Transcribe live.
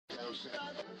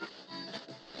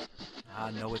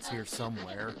I know it's here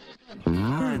somewhere.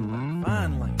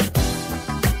 Finally.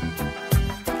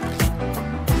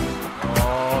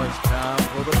 Oh, it's time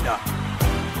for the doctor.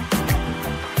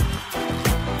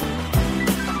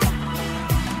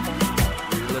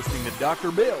 You're listening to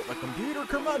Dr. Bill, the computer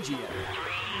curmudgeon.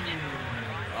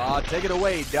 Take it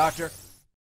away, Doctor.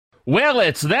 Well,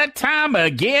 it's that time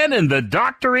again, and the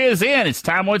doctor is in. It's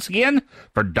time once again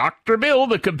for Dr. Bill,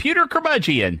 the computer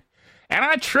curmudgeon. And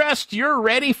I trust you're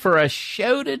ready for a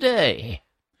show today.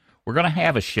 We're going to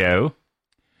have a show.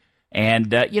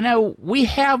 And, we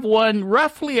have one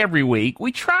roughly every week.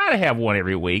 We try to have one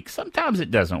every week. Sometimes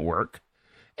it doesn't work.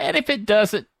 And if it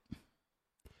doesn't,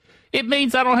 it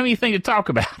means I don't have anything to talk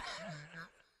about.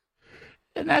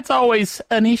 And that's always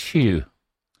an issue.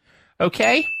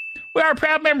 Okay? We are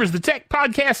proud members of the Tech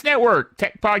Podcast Network,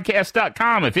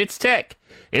 techpodcast.com. If it's tech,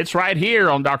 it's right here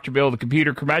on Dr. Bill, the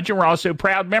Computer Curmudgeon. We're also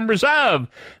proud members of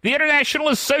the International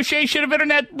Association of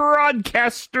Internet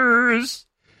Broadcasters.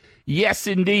 Yes,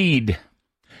 indeed.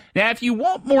 Now, if you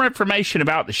want more information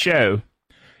about the show,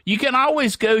 you can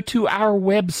always go to our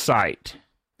website.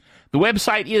 The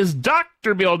website is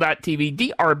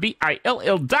drbill.tv,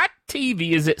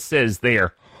 drbill.tv, as it says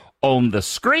there on the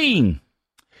screen.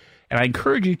 And I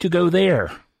encourage you to go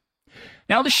there.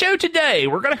 Now, the show today,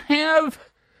 we're going to have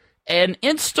an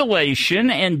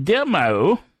installation and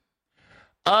demo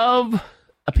of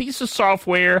a piece of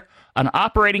software, an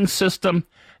operating system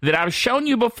that I've shown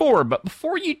you before. But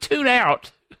before you tune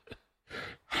out,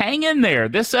 hang in there.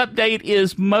 This update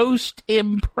is most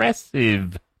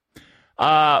impressive.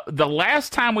 The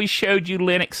last time we showed you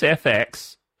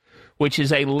LinuxFX, which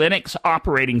is a Linux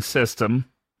operating system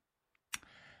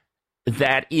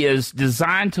that is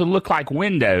designed to look like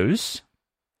Windows.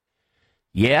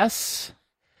 Yes,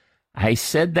 I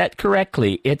said that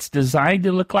correctly. It's designed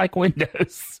to look like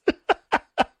Windows.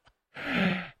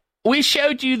 We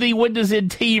showed you the Windows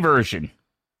NT version.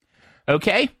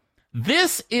 Okay?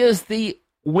 This is the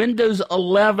Windows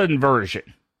 11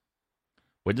 version.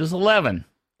 Windows 11.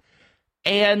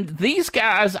 And these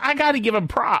guys, I got to give them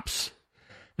props.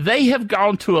 They have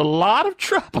gone to a lot of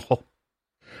trouble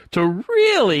to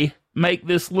really make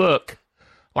this look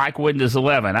like Windows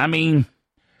 11. I mean,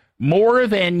 more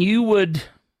than you would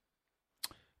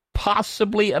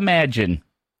possibly imagine.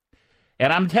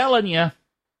 And I'm telling you,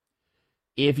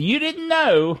 if you didn't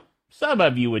know, some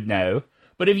of you would know,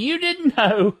 but if you didn't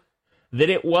know that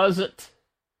it wasn't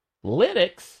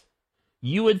Linux,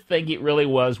 you would think it really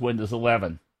was Windows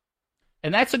 11.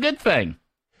 And that's a good thing,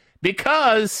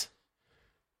 because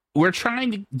we're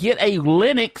trying to get a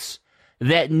Linux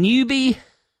that newbie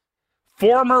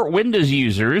former Windows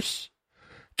users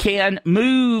can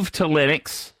move to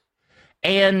Linux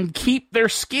and keep their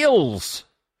skills,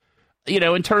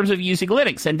 in terms of using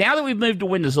Linux. And now that we've moved to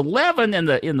Windows 11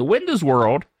 in the Windows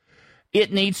world,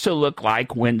 it needs to look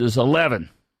like Windows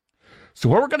 11. So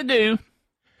what we're going to do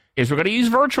is we're going to use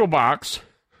VirtualBox.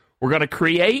 We're going to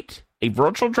create a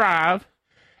virtual drive,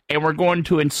 and we're going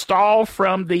to install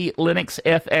from the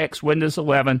LinuxFX Windows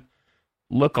 11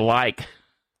 lookalike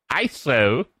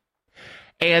ISO.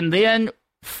 And then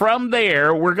from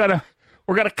there, we're gonna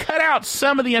cut out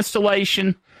some of the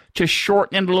installation to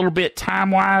shorten it a little bit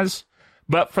time-wise.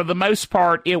 But for the most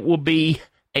part, it will be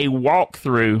a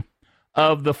walkthrough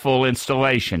of the full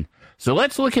installation. So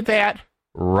let's look at that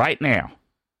right now.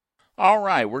 All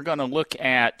right, we're going to look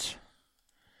at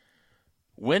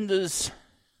Windows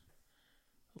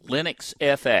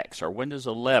LinuxFX, or Windows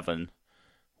 11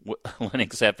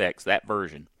 LinuxFX, that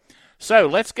version. So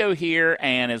let's go here,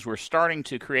 and as we're starting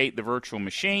to create the virtual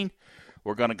machine,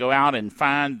 we're going to go out and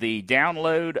find the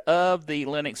download of the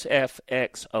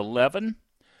LinuxFX 11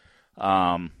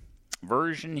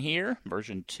 version here,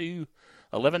 version 2,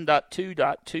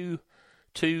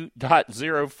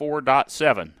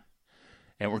 11.2.2.2.04.7.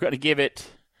 And we're going to give it,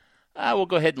 we'll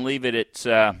go ahead and leave it at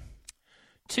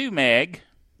 2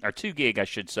 gig, I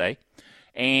should say.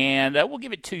 And we'll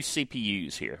give it 2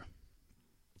 CPUs here.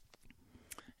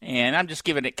 And I'm just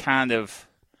giving it kind of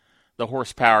the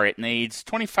horsepower it needs.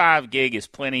 25 gig is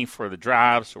plenty for the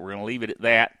drive, so we're going to leave it at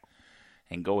that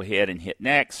and go ahead and hit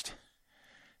next.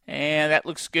 And that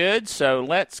looks good, so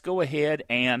let's go ahead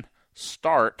and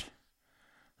start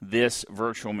this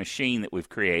virtual machine that we've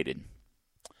created.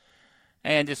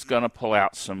 And just going to pull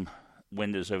out some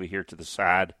windows over here to the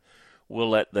side.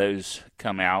 We'll let those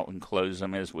come out and close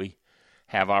them as we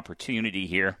have opportunity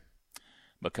here,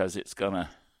 because it's going to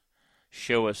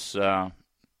show us little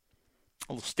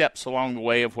steps along the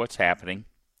way of what's happening.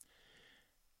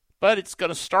 But it's going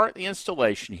to start the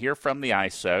installation here from the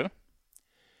ISO.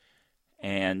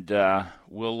 And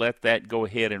we'll let that go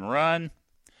ahead and run.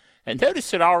 And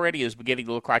notice it already is beginning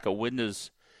to look like a Windows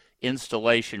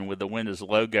installation with the Windows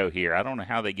logo here. I don't know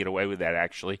how they get away with that,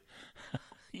 actually.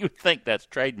 You would think that's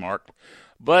trademarked.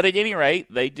 But at any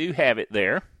rate, they do have it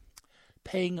there.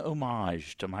 Paying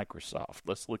homage to Microsoft.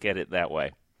 Let's look at it that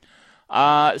way.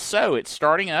 So it's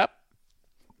starting up.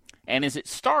 And as it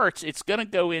starts, it's going to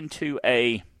go into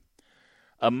a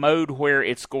mode where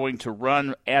it's going to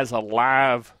run as a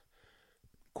live,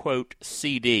 quote,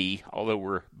 CD, although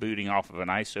we're booting off of an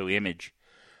ISO image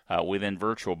within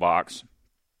VirtualBox.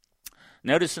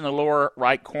 Notice in the lower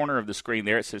right corner of the screen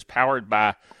there, it says powered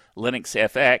by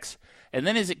LinuxFX. And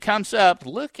then as it comes up,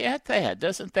 look at that.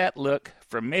 Doesn't that look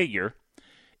familiar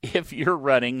if you're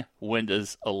running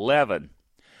Windows 11?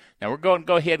 Now we're going to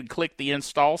go ahead and click the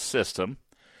Install System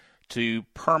to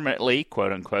permanently,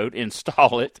 quote unquote,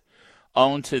 install it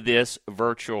onto this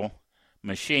virtual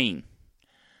machine.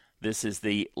 This is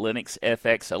the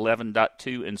LinuxFX 11.2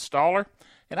 installer,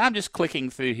 and I'm just clicking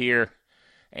through here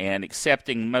and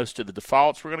accepting most of the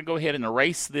defaults. We're going to go ahead and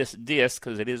erase this disk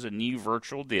because it is a new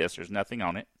virtual disk. There's nothing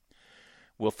on it.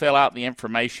 We'll fill out the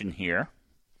information here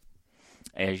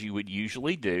as you would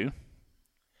usually do.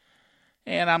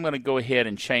 And I'm going to go ahead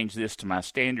and change this to my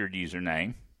standard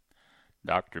username,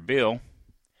 Dr. Bill.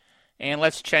 And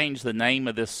let's change the name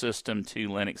of this system to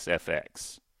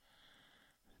LinuxFX.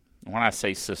 When I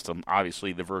say system,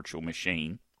 obviously the virtual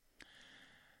machine.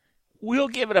 We'll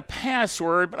give it a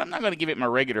password, but I'm not going to give it my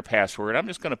regular password. I'm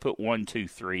just going to put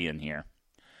 123 in here.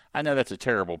 I know that's a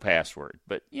terrible password,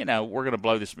 but, you know, we're going to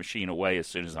blow this machine away as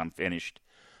soon as I'm finished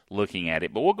looking at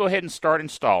it. But we'll go ahead and start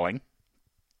installing.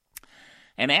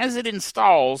 And as it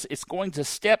installs, it's going to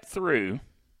step through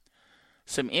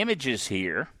some images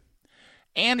here,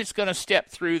 and it's going to step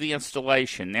through the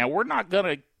installation. Now, we're not going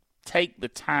to take the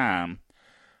time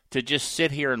to just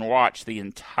sit here and watch the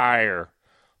entire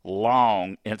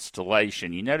long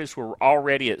installation. You notice we're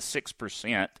already at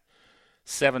 6%,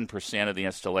 7% of the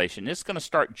installation. It's going to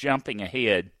start jumping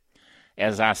ahead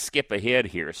as I skip ahead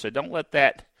here, so don't let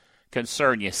that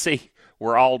concern you. See,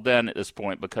 we're all done at this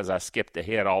point because I skipped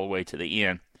ahead all the way to the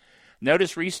end.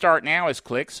 Notice Restart Now is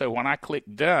clicked, so when I click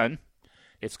Done,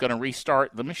 it's going to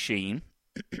restart the machine,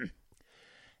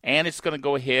 and it's going to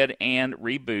go ahead and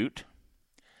reboot.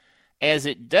 As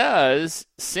it does,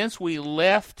 since we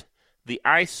left the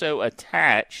ISO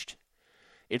attached,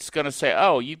 it's going to say,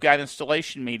 oh, you've got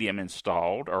installation medium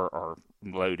installed or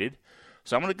loaded.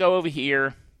 So I'm going to go over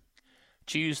here,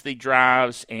 choose the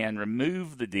drives, and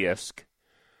remove the disk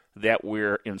that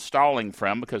we're installing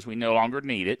from because we no longer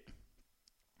need it.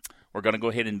 We're going to go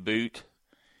ahead and boot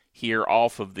here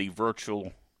off of the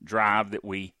virtual drive that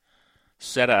we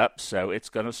set up. So it's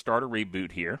going to start a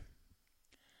reboot here.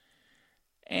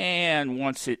 And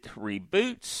once it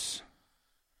reboots,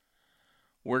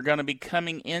 we're going to be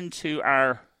coming into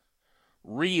our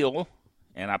real,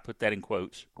 and I put that in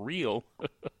quotes, real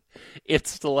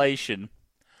installation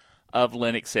of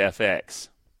LinuxFX.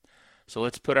 So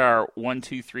let's put our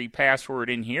 123 password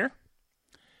in here.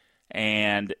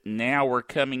 And now we're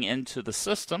coming into the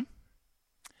system.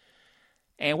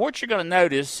 And what you're going to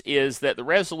notice is that the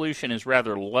resolution is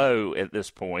rather low at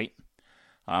this point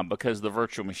because the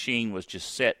virtual machine was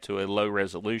just set to a low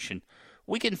resolution.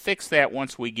 We can fix that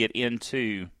once we get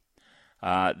into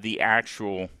the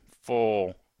actual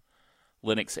full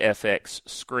LinuxFX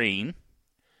screen,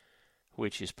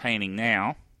 which is painting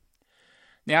now.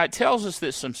 Now it tells us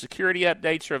that some security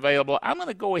updates are available. I'm going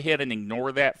to go ahead and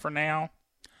ignore that for now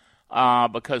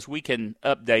because we can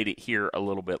update it here a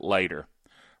little bit later.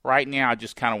 Right now I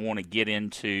just kind of want to get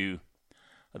into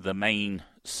the main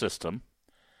system.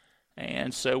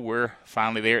 And so we're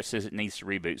finally there. It says it needs to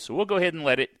reboot. So we'll go ahead and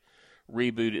let it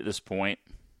reboot at this point.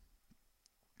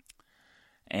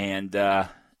 And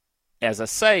as I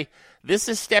say, this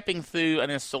is stepping through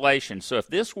an installation. So if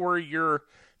this were your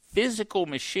physical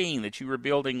machine that you were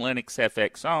building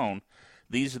LinuxFX on,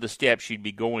 these are the steps you'd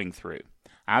be going through.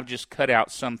 I've just cut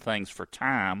out some things for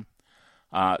time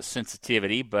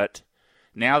sensitivity, but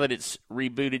now that it's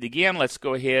rebooted again, let's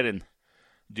go ahead and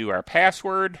do our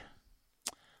password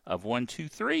of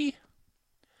 123.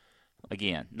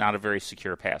 Again, not a very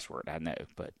secure password, I know,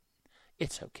 but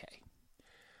it's okay.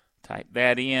 Type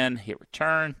that in, hit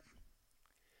return.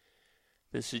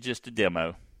 This is just a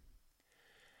demo.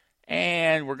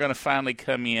 And we're going to finally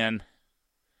come in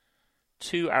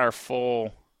to our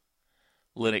full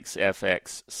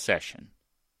LinuxFX session.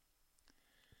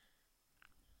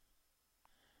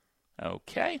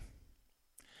 Okay.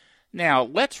 Now,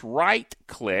 let's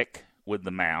right-click with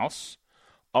the mouse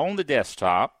on the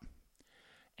desktop,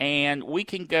 and we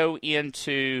can go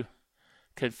into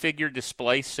configure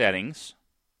display settings,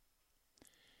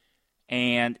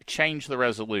 and change the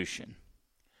resolution.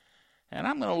 And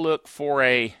I'm going to look for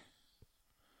a,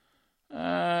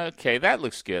 okay, that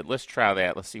looks good. Let's try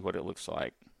that. Let's see what it looks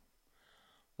like.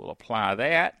 We'll apply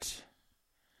that.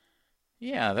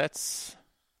 Yeah, that's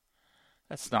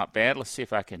not bad. Let's see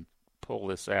if I can pull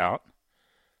this out.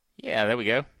 Yeah, there we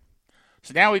go.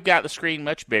 So now we've got the screen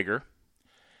much bigger,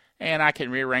 and I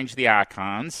can rearrange the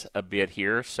icons a bit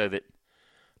here so that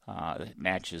it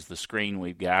matches the screen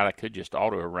we've got. I could just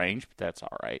auto-arrange, but that's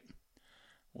all right.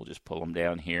 We'll just pull them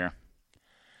down here.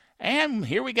 And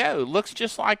here we go. Looks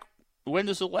just like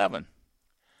Windows 11.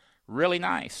 Really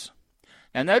nice.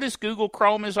 Now notice Google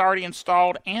Chrome is already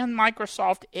installed and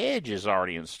Microsoft Edge is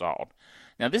already installed.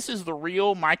 Now this is the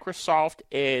real Microsoft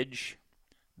Edge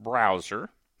browser.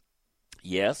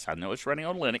 Yes, I know it's running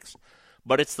on Linux,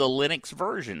 but it's the Linux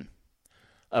version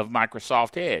of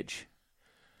Microsoft Edge.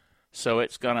 So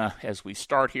it's going to, as we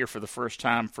start here for the first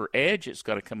time for Edge, it's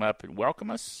going to come up and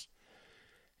welcome us.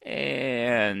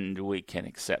 And we can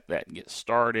accept that and get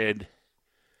started.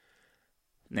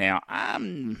 Now,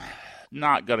 I'm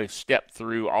not going to step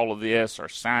through all of this or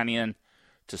sign in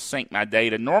to sync my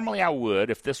data. Normally I would.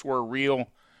 If this were a real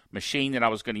machine that I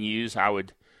was going to use, I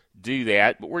would do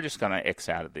that. But we're just going to X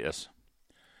out of this.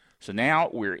 So now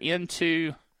we're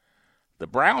into the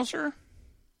browser.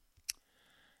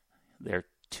 They're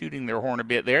tooting their horn a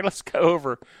bit there. Let's go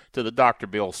over to the Dr.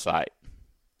 Bill site.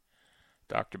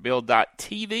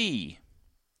 drbill.tv.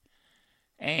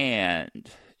 And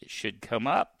it should come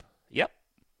up. Yep.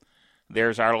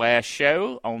 There's our last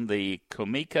show on the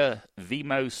Comica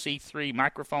Vimo C3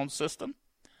 microphone system.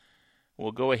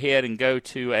 We'll go ahead and go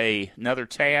to another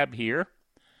tab here.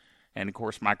 And, of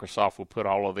course, Microsoft will put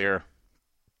all of their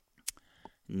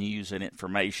news and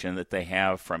information that they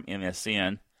have from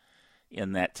MSN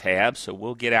in that tab. So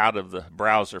we'll get out of the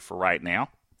browser for right now.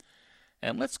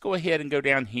 And let's go ahead and go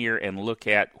down here and look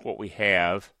at what we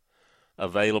have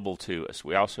available to us.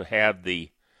 We also have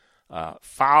the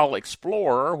File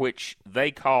Explorer, which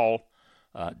they call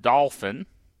Dolphin.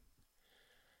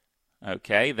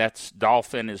 Okay, that's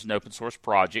Dolphin is an open source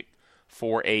project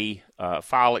for a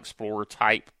File Explorer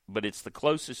type, but it's the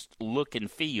closest look and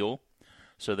feel,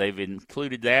 so they've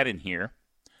included that in here.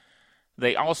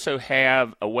 They also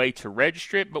have a way to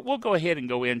register it, but we'll go ahead and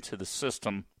go into the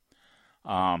system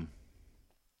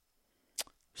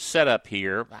setup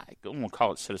here. I won't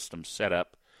call it system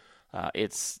setup.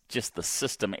 It's just the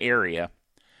system area.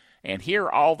 And here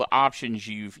are all the options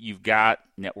you've got: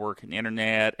 network and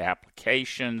internet,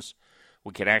 applications.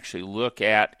 We can actually look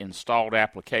at installed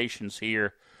applications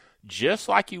here just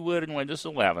like you would in Windows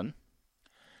 11.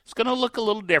 It's going to look a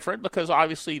little different because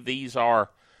obviously these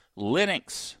are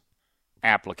Linux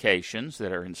applications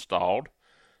that are installed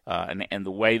and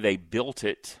the way they built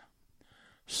it.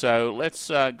 So let's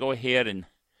go ahead and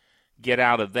get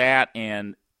out of that,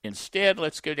 and instead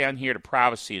let's go down here to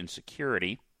privacy and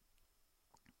security.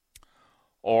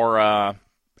 Or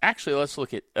actually let's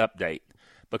look at update,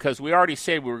 because we already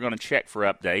said we were going to check for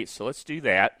updates, so let's do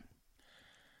that.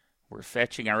 We're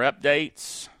fetching our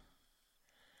updates,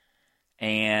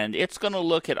 and it's going to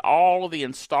look at all of the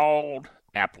installed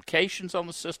applications on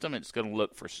the system. It's going to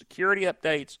look for security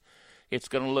updates. It's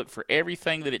going to look for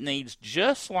everything that it needs,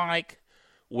 just like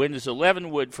Windows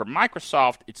 11 would for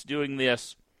Microsoft. It's doing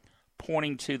this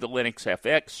pointing to the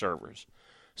LinuxFX servers.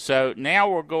 So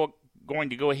now we're going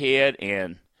to go ahead,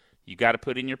 and you got to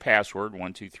put in your password,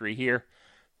 123 here,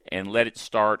 and let it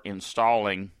start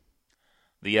installing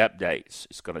the updates.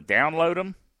 It's going to download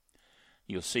them.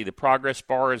 You'll see the progress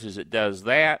bars as it does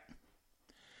that.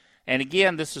 And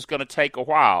again, this is going to take a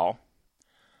while,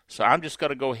 so I'm just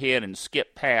going to go ahead and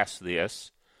skip past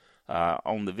this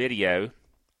on the video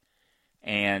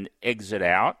and exit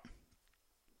out.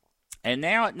 And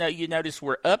now you notice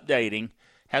we're updating,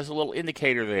 has a little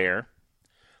indicator there.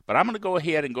 But I'm going to go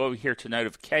ahead and go over here to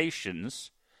notifications.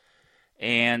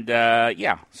 And,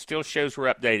 yeah, still shows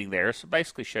we're updating there. So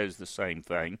basically shows the same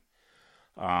thing.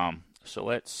 So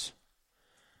let's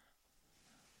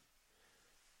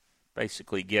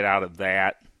basically get out of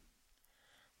that.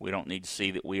 We don't need to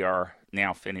see that we are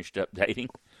now finished updating.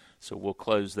 So we'll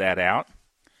close that out.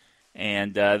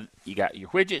 And you got your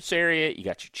widgets area. You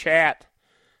got your chat.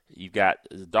 You've got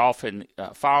the Dolphin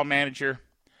file manager.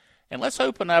 And let's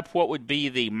open up what would be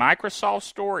the Microsoft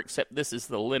Store, except this is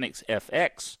the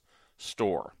LinuxFX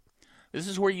Store. This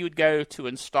is where you would go to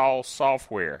install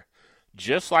software,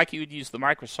 just like you would use the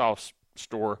Microsoft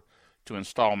Store to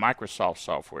install Microsoft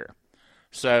software.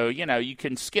 So, you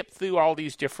can skip through all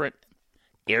these different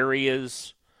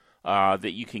areas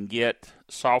that you can get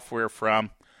software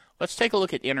from. Let's take a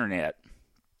look at Internet.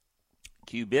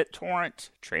 BitTorrent,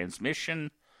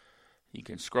 transmission. You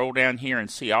can scroll down here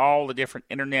and see all the different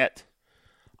internet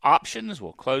options.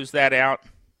 We'll close that out.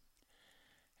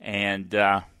 And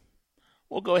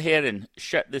we'll go ahead and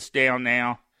shut this down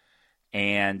now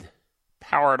and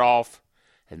power it off.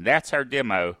 And that's our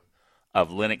demo of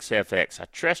LinuxFX. I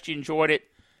trust you enjoyed it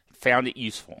and found it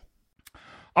useful.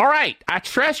 All right, I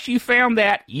trust you found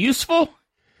that useful,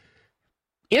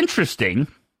 interesting,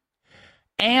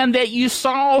 and that you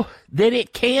saw that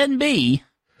it can be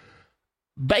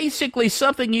basically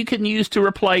something you can use to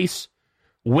replace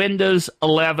Windows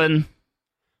 11,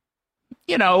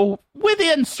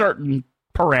 within certain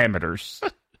parameters.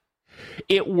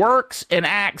 It works and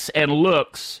acts and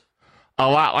looks a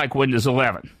lot like Windows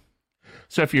 11.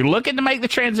 So if you're looking to make the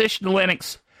transition to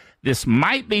Linux, this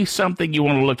might be something you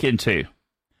want to look into.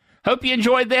 Hope you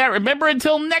enjoyed that. Remember,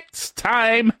 until next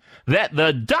time, that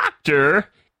the doctor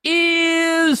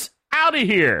is out of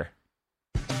here.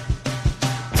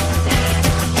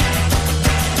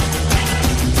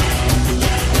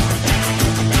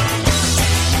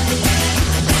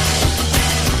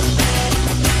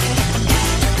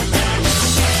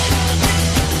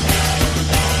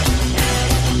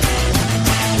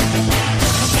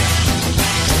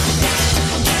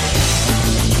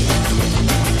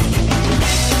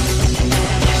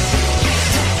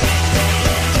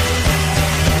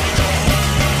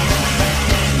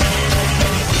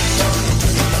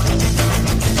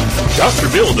 Dr.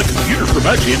 Bill, the Computer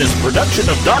Curmudgeon, is a production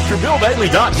of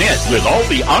DrBillDaily.net with all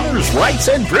the honors, rights,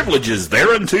 and privileges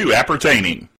thereunto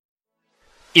appertaining.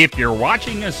 If you're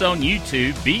watching us on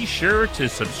YouTube, be sure to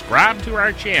subscribe to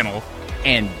our channel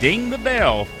and ding the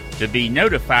bell to be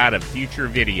notified of future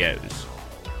videos.